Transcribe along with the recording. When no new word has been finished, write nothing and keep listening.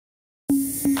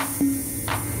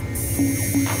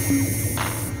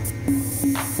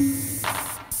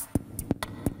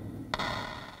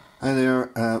Hi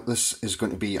there, this is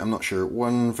going to be, I'm not sure,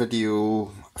 one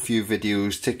video, a few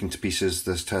videos taking to pieces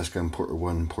this Tascam Porta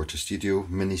One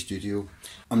Ministudio.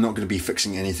 I'm not going to be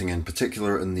fixing anything in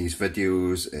particular in these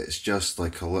videos, it's just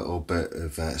like a little bit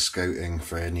of scouting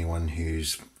for anyone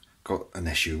who's got an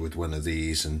issue with one of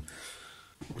these and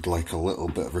would like a little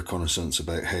bit of reconnaissance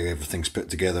about how everything's put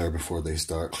together before they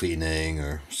start cleaning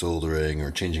or soldering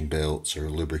or changing belts or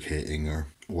lubricating or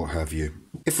what have you.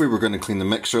 If we were going to clean the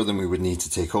mixer, then we would need to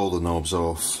take all the knobs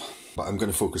off, but I'm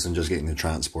going to focus on just getting the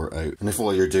transport out. And if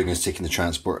all you're doing is taking the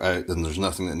transport out, then there's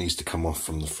nothing that needs to come off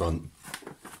from the front.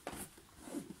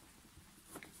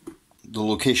 The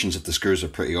locations of the screws are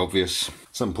pretty obvious.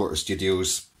 Some Porta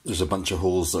Studios, there's a bunch of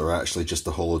holes that are actually just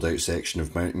the hollowed out section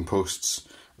of mounting posts.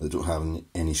 They don't have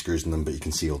any screws in them, but you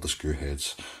can see all the screw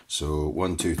heads. So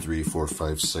 1, 2, 3, 4,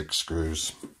 5, 6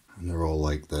 screws, and they're all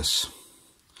like this.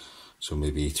 So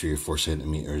maybe 3 or 4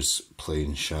 centimeters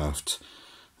plain shaft,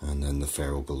 and then the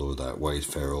ferrule below that, wide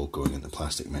ferrule going into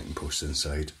plastic mounting posts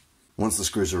inside. Once the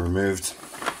screws are removed,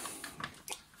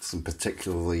 it doesn't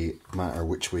particularly matter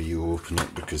which way you open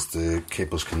it because the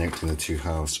cables connecting the two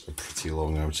halves are pretty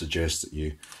long. I would suggest that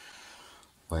you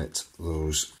let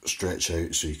those stretch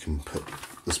out so you can put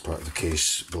this part of the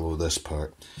case below this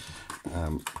part.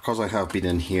 Because I have been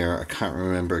in here, I can't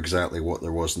remember exactly what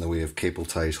there was in the way of cable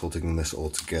ties holding this all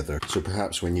together. So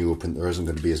perhaps when you open, there isn't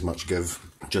going to be as much give.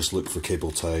 Just look for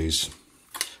cable ties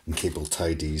and cable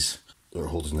tidies that are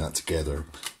holding that together.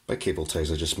 By cable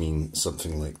ties, I just mean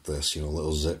something like this, you know, a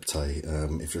little zip tie.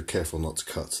 If you're careful not to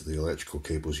cut the electrical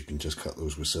cables, you can just cut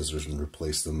those with scissors and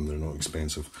replace them. They're not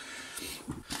expensive.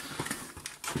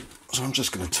 So I'm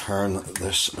just going to turn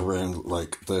this around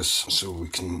like this so we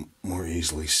can more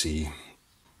easily see.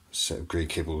 A set of grey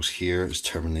cables here is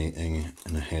terminating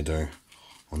in a header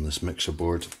on this mixer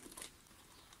board.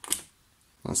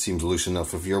 That seems loose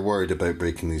enough. If you're worried about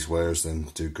breaking these wires, then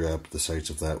do grab the sides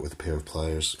of that with a pair of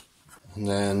pliers. And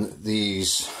then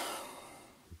these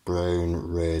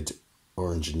brown, red,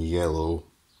 orange and yellow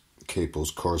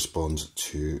cables correspond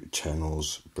to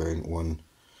channels brown 1,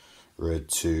 red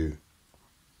 2,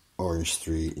 orange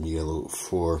 3 and yellow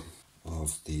 4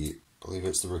 of the, I believe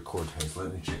it's the record head.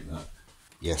 Let me check that.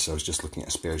 Yes, I was just looking at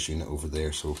a spares unit over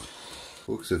there. So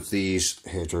both of these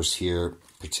headers here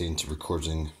pertain to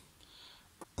recording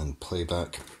and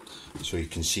playback. So you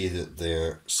can see that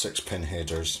they're 6-pin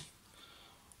headers,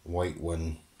 white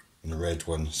one and a red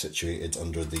one situated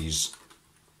under these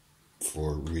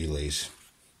 4 relays.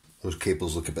 Those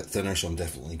cables look a bit thinner, so I'm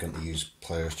definitely going to use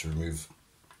pliers to remove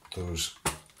those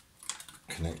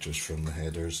connectors from the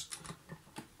headers.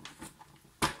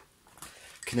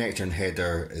 Connector and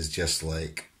header is just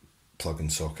like plug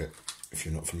and socket if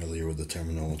you're not familiar with the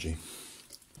terminology.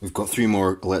 We've got 3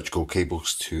 more electrical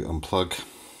cables to unplug.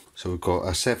 So we've got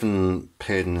a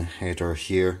 7-pin header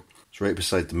here. It's right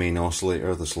beside the main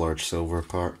oscillator, this large silver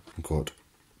part. We've got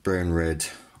brown, red,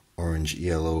 orange,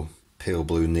 yellow, pale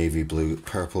blue, navy blue,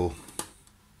 purple.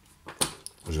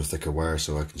 There's a thicker wire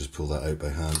so I can just pull that out by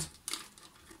hand.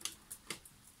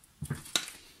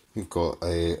 We've got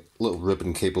a little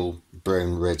ribbon cable,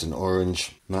 brown, red and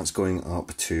orange, and that's going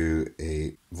up to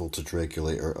a voltage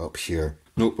regulator up here.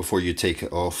 Note before you take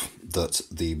it off that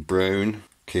the brown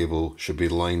cable should be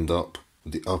lined up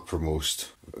with the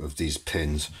uppermost of these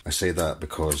pins. I say that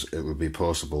because it would be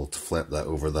possible to flip that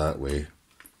over that way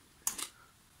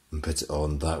and put it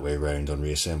on that way round on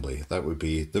reassembly. That would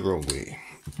be the wrong way.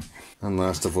 And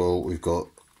last of all, we've got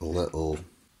a little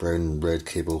brown red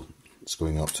cable. It's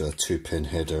going up to a 2-pin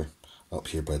header up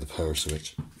here by the power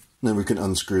switch. Now we can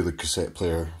unscrew the cassette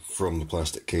player from the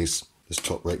plastic case. This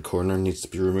top right corner needs to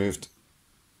be removed.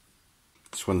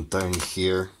 This one down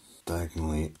here,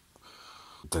 diagonally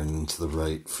down and to the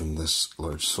right from this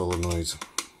large solenoid.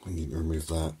 We need to remove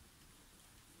that.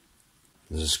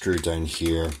 There's a screw down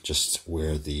here just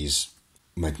where these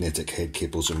magnetic head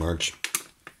cables emerge.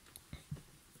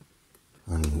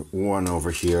 And one over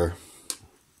here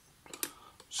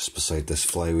just beside this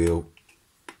flywheel.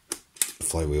 The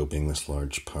flywheel being this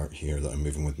large part here that I'm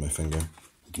moving with my finger.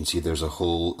 You can see there's a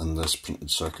hole in this printed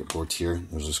circuit board here.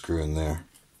 There's a screw in there.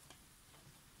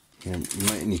 You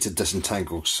might need to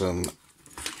disentangle some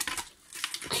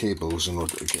cables in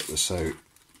order to get this out.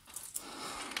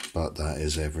 But that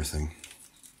is everything.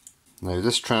 Now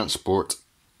this transport,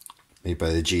 made by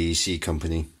the GEC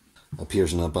company,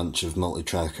 appears in a bunch of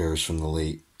multi-trackers from the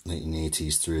late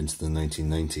 1980s through into the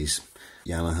 1990s.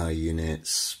 Yamaha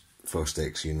units,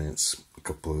 Fostex units, a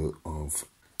couple of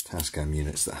Tascam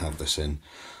units that have this in.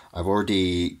 I've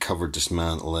already covered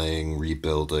dismantling,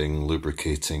 rebuilding,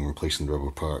 lubricating, replacing the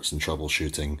rubber parts and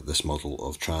troubleshooting this model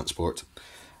of transport.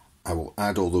 I will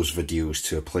add all those videos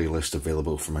to a playlist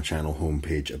available from my channel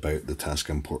homepage about the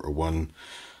Tascam Porta One,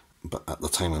 but at the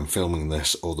time I'm filming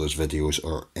this, all those videos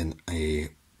are in a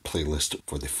playlist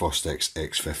for the Fostex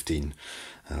X15,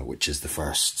 which is the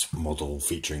first model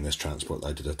featuring this transport that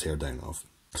I did a teardown of.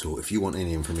 So if you want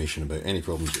any information about any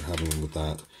problems you're having with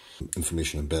that,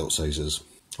 information on belt sizes,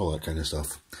 all that kind of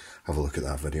stuff, have a look at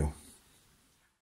that video.